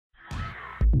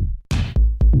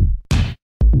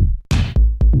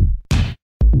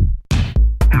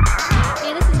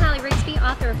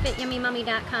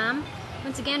BaseballAcademy.com.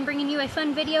 Once again, bringing you a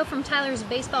fun video from Tyler's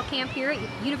baseball camp here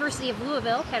at University of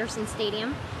Louisville, Patterson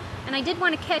Stadium. And I did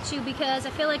want to catch you because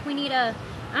I feel like we need a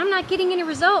 "I'm not getting any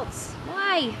results,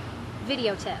 why?"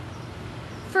 video tip.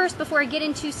 First, before I get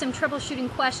into some troubleshooting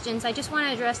questions, I just want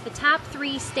to address the top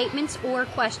 3 statements or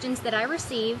questions that I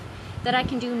receive that I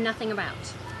can do nothing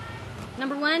about.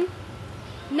 Number 1,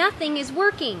 nothing is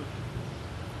working.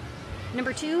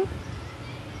 Number 2,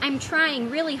 I'm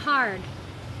trying really hard.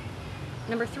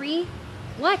 Number 3,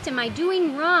 what am I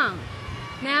doing wrong?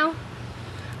 Now,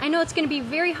 I know it's going to be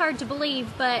very hard to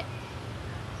believe, but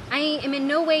I am in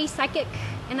no way psychic,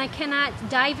 and I cannot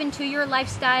dive into your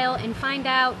lifestyle and find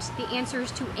out the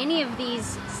answers to any of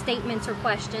these statements or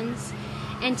questions.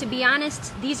 And to be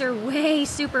honest, these are way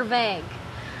super vague.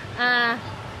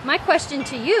 My question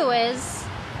to you is,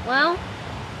 well,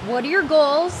 what are your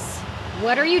goals?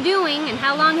 What are you doing? And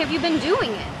how long have you been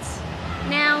doing it?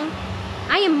 Now,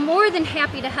 I am more than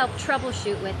happy to help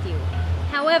troubleshoot with you.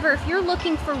 However, if you're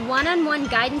looking for one-on-one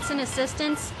guidance and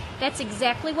assistance, that's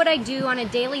exactly what I do on a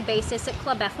daily basis at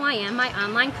Club FYM, my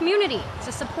online community. It's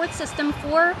a support system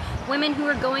for women who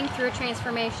are going through a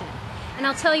transformation. And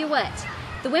I'll tell you what,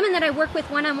 the women that I work with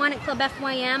one-on-one at Club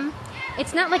FYM,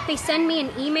 it's not like they send me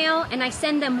an email and I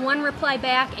send them one reply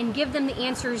back and give them the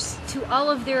answers to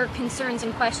all of their concerns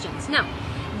and questions. No,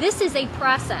 this is a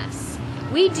process.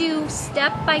 We do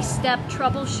step-by-step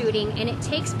troubleshooting, and it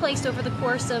takes place over the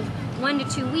course of 1 to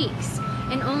 2 weeks.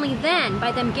 And only then,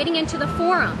 by them getting into the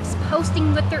forums,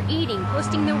 posting what they're eating,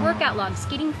 posting their workout logs,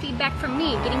 getting feedback from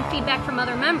me, getting feedback from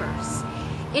other members,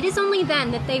 it is only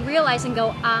then that they realize and go,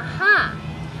 aha,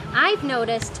 I've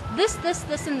noticed this,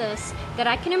 and this that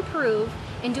I can improve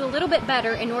and do a little bit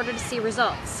better in order to see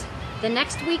results. The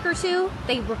next week or two,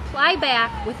 they reply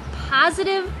back with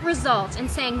positive results and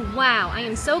saying, wow, I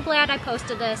am so glad I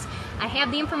posted this. I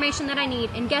have the information that I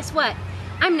need, and guess what?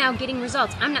 I'm now getting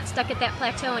results. I'm not stuck at that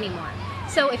plateau anymore.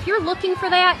 So if you're looking for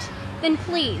that, then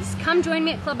please come join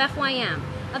me at Club FYM.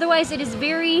 Otherwise, it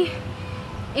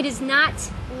is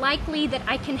not likely that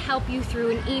I can help you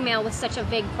through an email with such a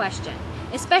vague question,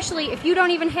 especially if you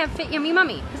don't even have Fit Yummy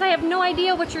Mummy, because I have no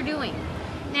idea what you're doing.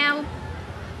 Now,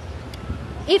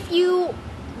 if you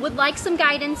would like some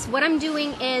guidance, what I'm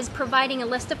doing is providing a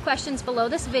list of questions below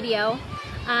this video.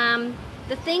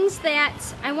 The things that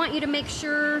I want you to make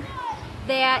sure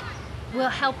that will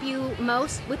help you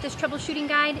most with this troubleshooting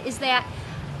guide is that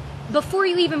before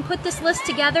you even put this list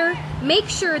together, make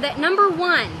sure that number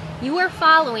 1, you are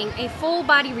following a full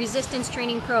body resistance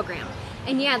training program.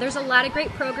 And yeah, there's a lot of great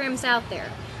programs out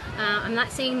there. I'm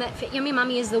not saying that Fit Yummy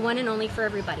Mummy is the one and only for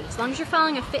everybody. As long as you're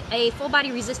following a full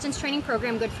body resistance training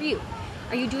program, good for you.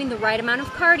 Are you doing the right amount of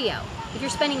cardio? If you're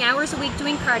spending hours a week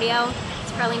doing cardio,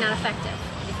 it's probably not effective.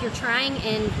 If you're trying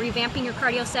and revamping your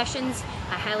cardio sessions,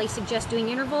 I highly suggest doing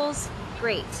intervals.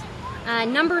 Great.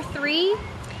 Number 3,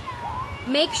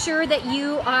 make sure that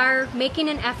you are making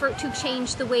an effort to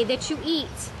change the way that you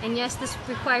eat. And yes, this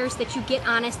requires that you get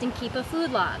honest and keep a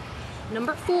food log.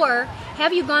 Number 4,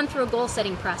 have you gone through a goal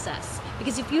setting process?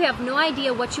 Because if you have no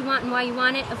idea what you want and why you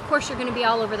want it, of course you're going to be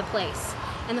all over the place.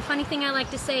 And the funny thing I like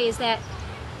to say is that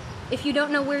if you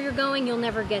don't know where you're going, you'll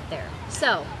never get there.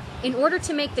 So, in order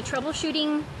to make the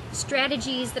troubleshooting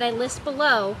strategies that I list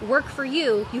below work for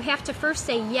you, you have to first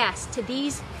say yes to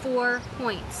these 4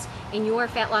 points in your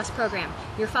fat loss program.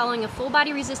 You're following a full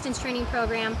body resistance training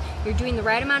program, you're doing the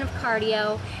right amount of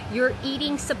cardio, you're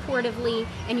eating supportively,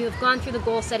 and you have gone through the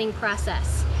goal setting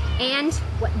process. And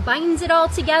what binds it all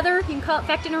together, you can call it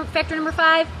factor number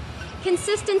 5,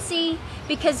 consistency,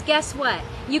 because guess what?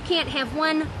 You can't have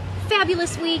one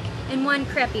fabulous week and one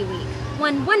crappy week,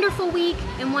 one wonderful week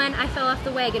and one I fell off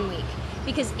the wagon week,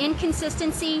 because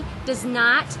inconsistency does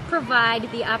not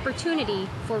provide the opportunity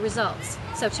for results.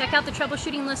 So check out the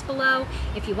troubleshooting list below.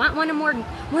 If you want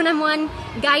one-on-one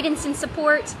guidance and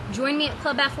support, join me at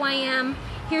Club FYM.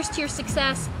 Here's to your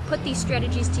success. Put these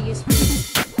strategies to use.